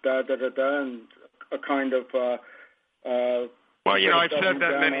as da-da-da-da, and a kind of... well, you know, I've said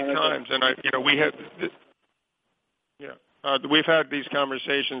that many times, and we have... we've had these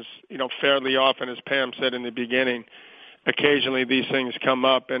conversations, you know, fairly often, as Pam said in the beginning. Occasionally these things come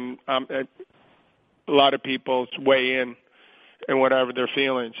up, and a lot of people weigh in and whatever their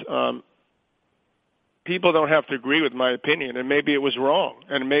feelings. People don't have to agree with my opinion, and maybe it was wrong,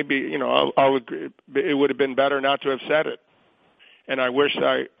 and maybe, you know, I'll agree. It would have been better not to have said it. And I wish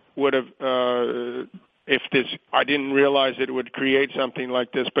I would have, I didn't realize it would create something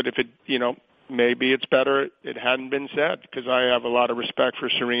like this, but if it, you know, maybe it's better it hadn't been said, because I have a lot of respect for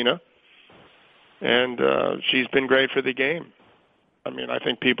Serena. And she's been great for the game. I mean, I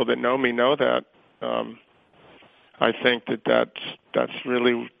think people that know me know that. I think that's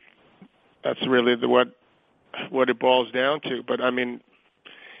really what it boils down to. But I mean,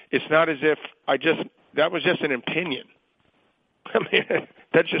 it's not as if that was just an opinion. I mean,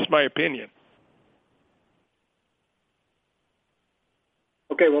 that's just my opinion.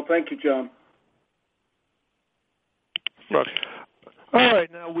 Okay, well, thank you, John. Right. All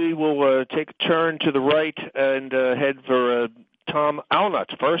right, now we will take a turn to the right and head for Tom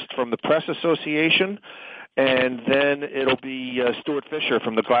Alnut first from the Press Association, and then it'll be Stuart Fisher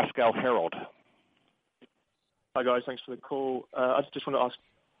from the Glasgow Herald. Hi, guys. Thanks for the call. I just want to ask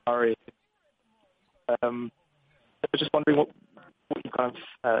Barry, I was just wondering what you kind of,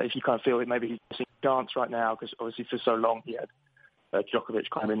 if you kind of feel that maybe he's missing a chance right now, because obviously for so long he had Djokovic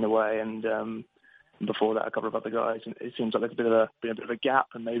kind of in the way, and before that a couple of other guys, and it seems like there's been a bit of a gap,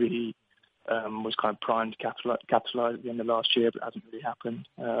 and maybe he was kind of primed to capitalise at the end of last year, but it hasn't really happened.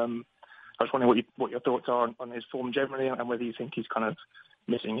 I was wondering what your thoughts are on his form generally, and whether you think he's kind of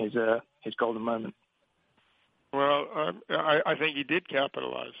missing his golden moment. Well, I think he did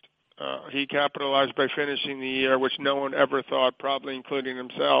capitalize. He capitalized by finishing the year, which no one ever thought, probably including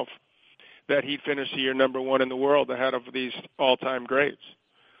himself, that he'd finish the year number one in the world ahead of these all-time greats.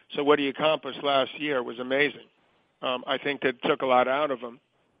 So what he accomplished last year was amazing. I think that took a lot out of him,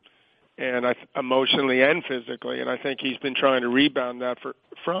 and emotionally and physically. And I think he's been trying to rebound that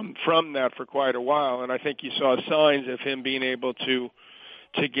from that for quite a while. And I think you saw signs of him being able to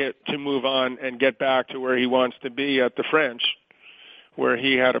move on and get back to where he wants to be at the French, where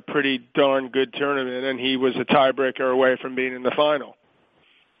he had a pretty darn good tournament, and he was a tiebreaker away from being in the final.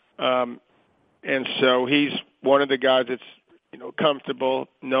 And so he's one of the guys that's, you know, comfortable,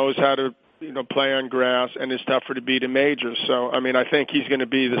 knows how to, you know, play on grass, and it's tougher to beat in majors. So, I mean, I think he's going to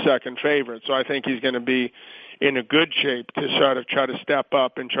be the second favorite. So I think he's going to be in a good shape to sort of try to step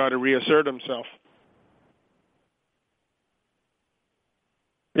up and try to reassert himself.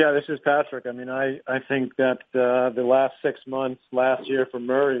 Yeah, this is Patrick. I mean, I think that the last 6 months last year for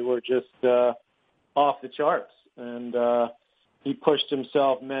Murray were just off the charts. And he pushed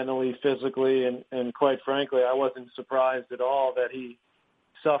himself mentally, physically, and quite frankly, I wasn't surprised at all that he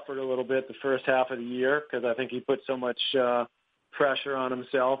suffered a little bit the first half of the year because I think he put so much pressure on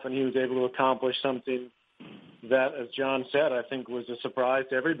himself, and he was able to accomplish something that, as John said, I think was a surprise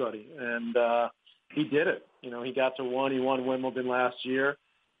to everybody. And he did it. You know, he got to one. He won Wimbledon last year.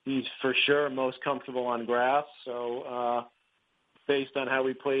 He's for sure most comfortable on grass. So based on how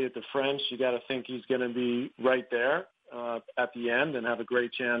he played at the French, you got to think he's going to be right there at the end and have a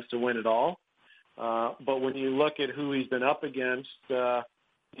great chance to win it all. But when you look at who he's been up against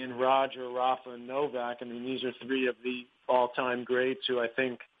in Roger, Rafa, and Novak, I mean, these are three of the all-time greats who I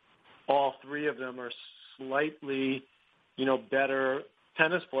think all three of them are slightly, better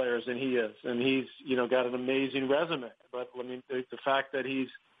tennis players than he is. And he's, got an amazing resume. But, I mean, the fact that he's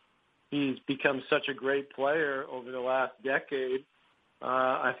become such a great player over the last decade,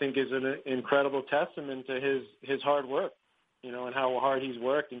 I think is an incredible testament to his hard work, and how hard he's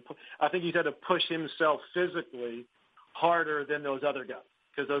worked. And I think he's had to push himself physically harder than those other guys,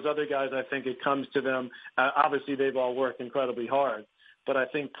 because those other guys, I think it comes to them. Obviously, they've all worked incredibly hard, but I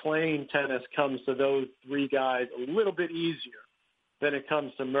think playing tennis comes to those three guys a little bit easier than it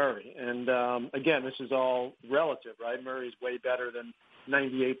comes to Murray. And again, this is all relative, right? Murray's way better than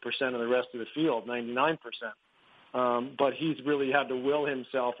 98% of the rest of the field, 99%. But he's really had to will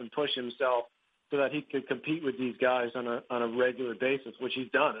himself and push himself so that he could compete with these guys on a regular basis, which he's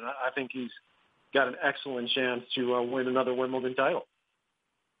done. And I think he's got an excellent chance to win another Wimbledon title.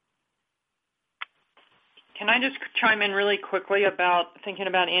 Can I just chime in really quickly about thinking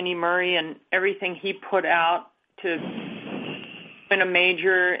about Andy Murray and everything he put out to win a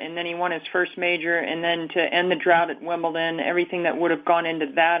major, and then he won his first major, and then to end the drought at Wimbledon, everything that would have gone into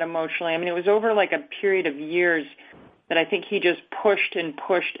that emotionally. I mean, it was over like a period of years that I think he just pushed and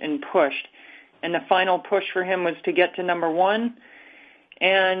pushed and pushed. And the final push for him was to get to number one.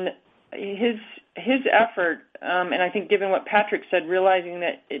 And his effort, and I think given what Patrick said, realizing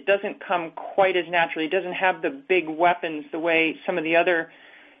that it doesn't come quite as naturally, he doesn't have the big weapons the way some of the other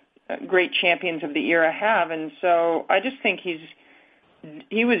great champions of the era have. And so I just think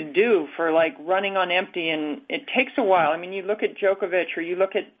he was due for like running on empty, and it takes a while. I mean, you look at Djokovic or you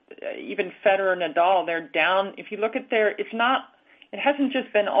look at even Federer, Nadal, they're down. If you look at it hasn't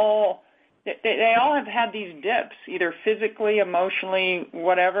just been all, they all have had these dips, either physically, emotionally,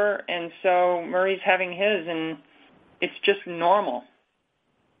 whatever. And so Murray's having his, and it's just normal.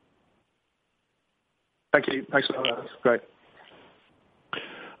 Thank you. Thanks for that. That's great.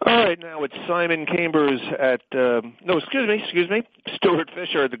 All right, now it's Simon Chambers at, Stuart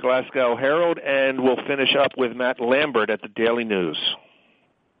Fisher at the Glasgow Herald, and we'll finish up with Matt Lambert at the Daily News.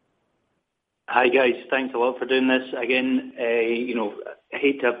 Hi, guys. Thanks a lot for doing this. Again, I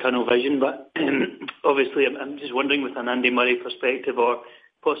hate to have tunnel vision, but obviously I'm just wondering with an Andy Murray perspective, or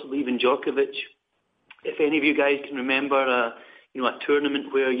possibly even Djokovic, if any of you guys can remember a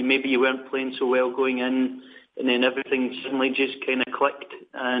tournament where you weren't playing so well going in, and then everything suddenly just kind of clicked,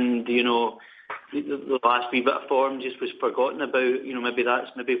 and the last wee bit of form just was forgotten about. Maybe that's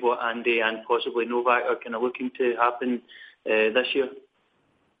what Andy and possibly Novak are kind of looking to happen this year.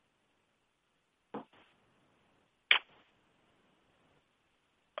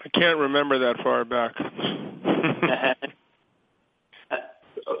 I can't remember that far back.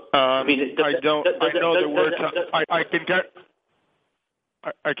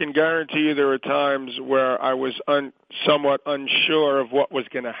 I can guarantee you there were times where I was somewhat unsure of what was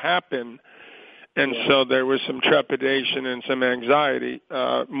going to happen, and so there was some trepidation and some anxiety,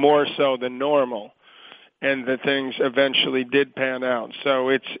 more so than normal, and the things eventually did pan out. So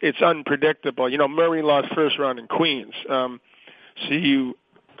it's unpredictable. Murray lost first round in Queens, so you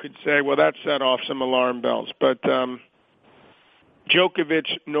could say, well, that set off some alarm bells. But Djokovic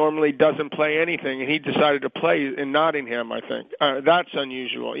normally doesn't play anything, and he decided to play in Nottingham, I think. That's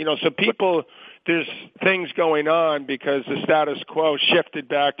unusual. So there's things going on because the status quo shifted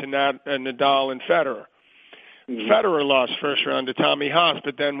back to Nadal and Federer. Mm-hmm. Federer lost first round to Tommy Haas,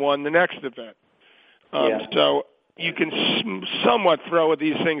 but then won the next event. So you can somewhat throw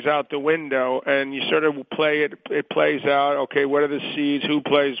these things out the window, and you sort of play it. It plays out. Okay, what are the seeds? Who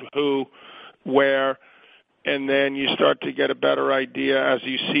plays who, where? And then you start to get a better idea as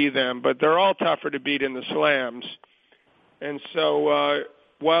you see them. But they're all tougher to beat in the slams. And so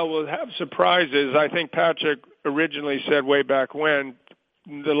while we'll have surprises, I think Patrick originally said way back when,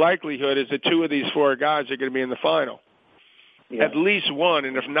 the likelihood is that two of these four guys are going to be in the final. Yeah. At least one,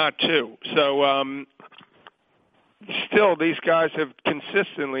 and if not two. So still these guys have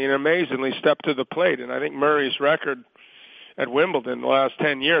consistently and amazingly stepped to the plate. And I think Murray's record at Wimbledon the last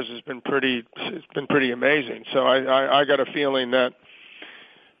 10 years has been pretty amazing. So I got a feeling that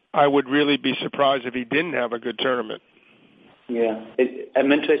I would really be surprised if he didn't have a good tournament. Yeah,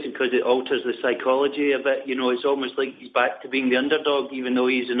 I'm interested because it alters the psychology a bit. You know, it's almost like he's back to being the underdog, even though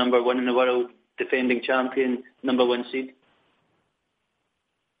he's the number one in the world, defending champion, number one seed.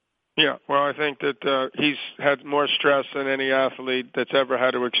 Yeah, well, I think that he's had more stress than any athlete that's ever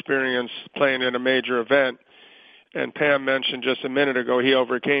had to experience playing in a major event. And Pam mentioned just a minute ago he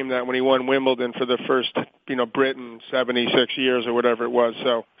overcame that when he won Wimbledon for the first, Brit in 76 years or whatever it was.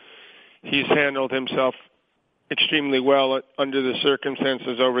 So he's handled himself extremely well under the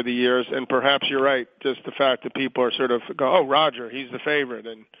circumstances over the years. And perhaps you're right, just the fact that people are sort of go, oh, Roger, he's the favorite,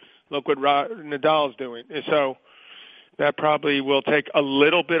 and look what Nadal's doing. So that probably will take a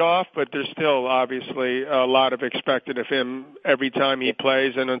little bit off, but there's still obviously a lot of expected of him every time he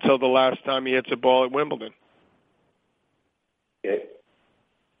plays and until the last time he hits a ball at Wimbledon. Okay.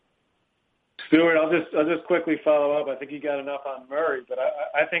 Stuart, I'll just quickly follow up. I think you got enough on Murray, but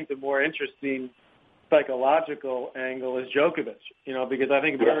I think the more interesting psychological angle is Djokovic, because I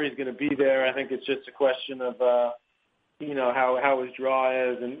think Murray's going to be there. I think it's just a question of, how his draw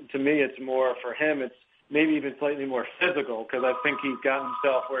is. And to me, it's more for him, it's maybe even slightly more physical because I think he's got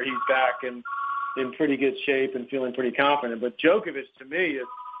himself where he's back and in pretty good shape and feeling pretty confident. But Djokovic, to me,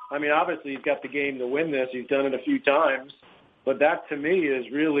 obviously he's got the game to win this. He's done it a few times. But that, to me, is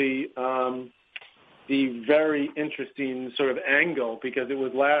really the very interesting sort of angle because it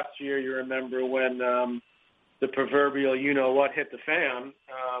was last year, you remember, when the proverbial you-know-what hit the fan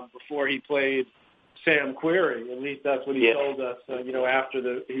before he played Sam Querrey. At least that's what he told us,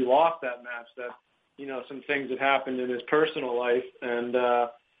 after he lost that match, that, some things had happened in his personal life. And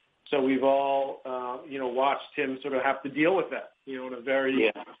so we've all, watched him sort of have to deal with that, in a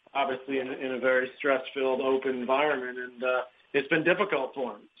very, obviously in a very stress-filled, open environment. And it's been difficult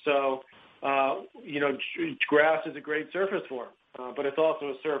for him. So, grass is a great surface for him. But it's also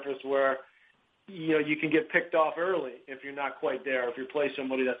a surface where, you can get picked off early if you're not quite there, if you play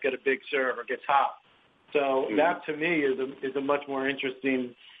somebody that's got a big serve or gets hot. So that, to me, is a much more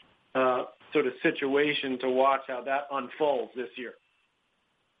interesting sort of situation to watch how that unfolds this year.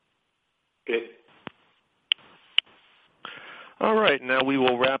 Okay. All right, now we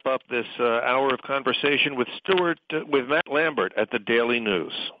will wrap up this hour of conversation with Matt Lambert at the Daily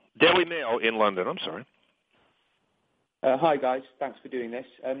Mail in London. I'm sorry. Hi, guys. Thanks for doing this.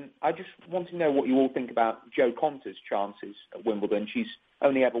 I just want to know what you all think about Jo Konta's chances at Wimbledon. She's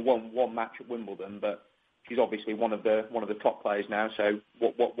only ever won one match at Wimbledon, but she's obviously one of the top players now. So,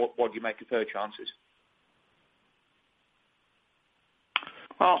 what do you make of her chances?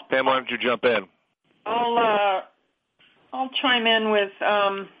 Well, Pam, why don't you jump in? I'll chime in with,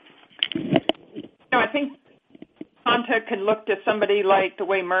 I think Konta could look to somebody like the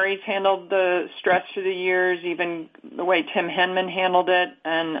way Murray's handled the stress through the years, even the way Tim Henman handled it,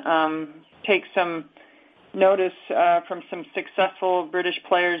 and take some notice from some successful British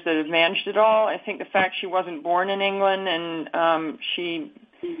players that have managed it all. I think the fact she wasn't born in England and she,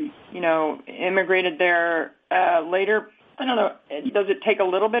 immigrated there later, I don't know, does it take a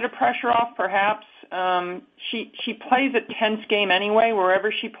little bit of pressure off, perhaps? She plays a tense game anyway.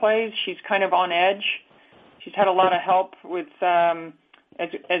 Wherever she plays, she's kind of on edge. She's had a lot of help with, as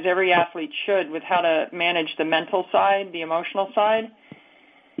every athlete should, with how to manage the mental side, the emotional side.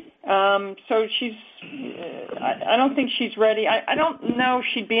 So she's, I don't think she's ready. I don't know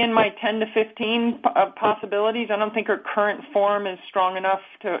she'd be in my 10 to 15 possibilities. I don't think her current form is strong enough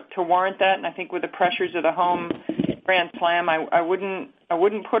to warrant that. And I think with the pressures of the home Grand Slam, I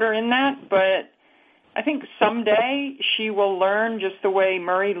wouldn't put her in that. But I think someday she will learn just the way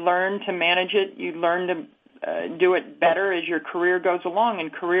Murray learned to manage it. You learn to do it better as your career goes along,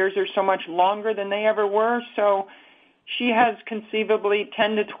 and careers are so much longer than they ever were. So she has conceivably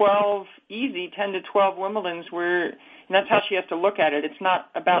 10 to 12 Wimbledons and that's how she has to look at it. It's not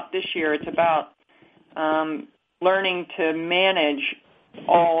about this year. It's about learning to manage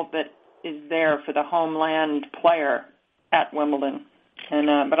all that is there for the homeland player at Wimbledon.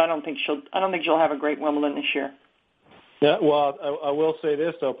 And but I don't think she'll have a great Wimbledon this year. Yeah, well, I will say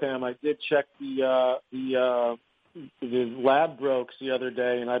this though, Pam. I did check the Ladbrokes the other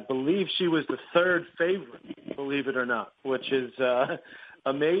day, and I believe she was the third favorite, believe it or not, which is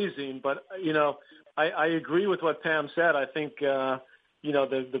amazing. But I agree with what Pam said. I think the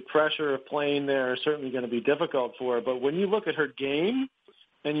pressure of playing there is certainly going to be difficult for her. But when you look at her game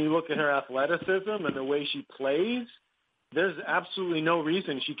and you look at her athleticism and the way she plays, there's absolutely no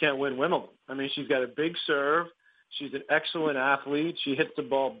reason she can't win Wimbledon. I mean, she's got a big serve. She's an excellent athlete. She hits the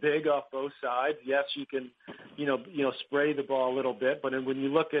ball big off both sides. Yes, she can, spray the ball a little bit. But when you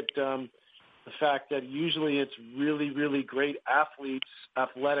look at the fact that usually it's really, really great athletes,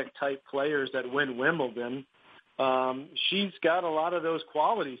 athletic type players that win Wimbledon, she's got a lot of those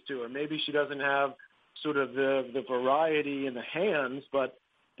qualities to her. Maybe she doesn't have sort of the variety in the hands, but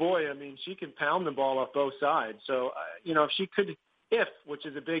boy, I mean, she can pound the ball off both sides. So, if she could, which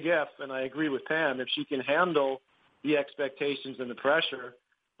is a big if, and I agree with Pam, if she can handle the expectations and the pressure,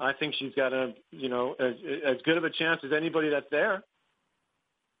 I think she's got as good of a chance as anybody that's there.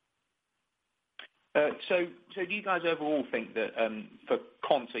 So do you guys overall think that for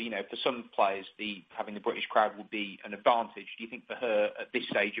Konta, for some players, having the British crowd would be an advantage? Do you think for her at this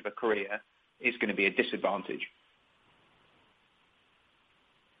stage of her career is going to be a disadvantage?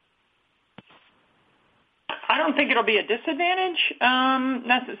 I don't think it'll be a disadvantage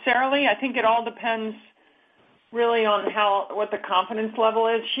necessarily. I think it all depends really on what the confidence level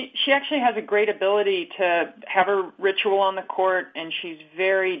is. She actually has a great ability to have her ritual on the court, and she's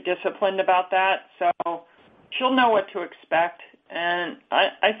very disciplined about that. So she'll know what to expect. And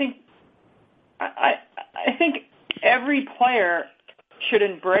I think every player should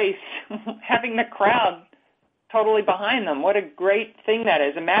embrace having the crowd totally behind them. What a great thing that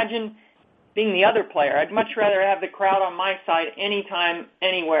is. Imagine being the other player. I'd much rather have the crowd on my side anytime,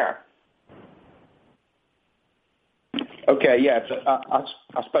 anywhere. Okay, yeah. So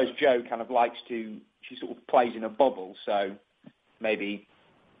I suppose Jo kind of she sort of plays in a bubble, so maybe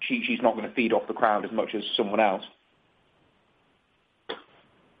she's not going to feed off the crowd as much as someone else.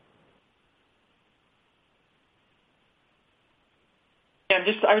 Yeah,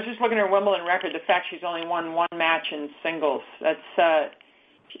 I was just looking at her Wimbledon record. The fact she's only won one match in singles. That's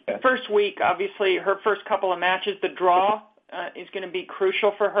first week. Obviously, her first couple of matches, the draw is going to be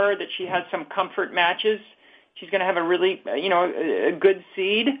crucial for her. That she has some comfort matches. She's going to have a really, a good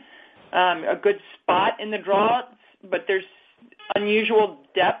seed, a good spot in the draw. But there's unusual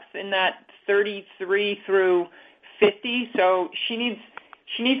depth in that 33 through 50. So she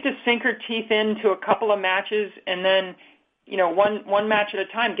needs to sink her teeth into a couple of matches, and then, one match at a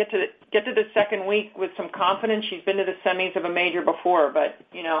time. Get to the second week with some confidence. She's been to the semis of a major before, but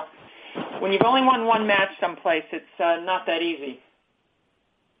when you've only won one match someplace, it's not that easy.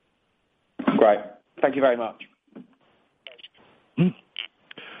 Great. Thank you very much.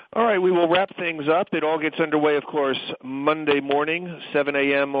 All right, we will wrap things up. It all gets underway, of course, Monday morning, 7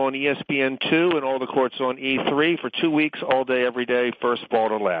 a.m. on ESPN2 and all the courts on E3 for 2 weeks, all day, every day, first ball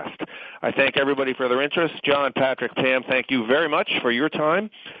to last. I thank everybody for their interest. John, Patrick, Pam, thank you very much for your time.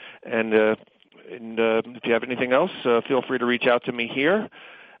 And if you have anything else, feel free to reach out to me here.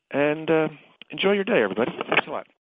 And enjoy your day, everybody. Thanks a lot.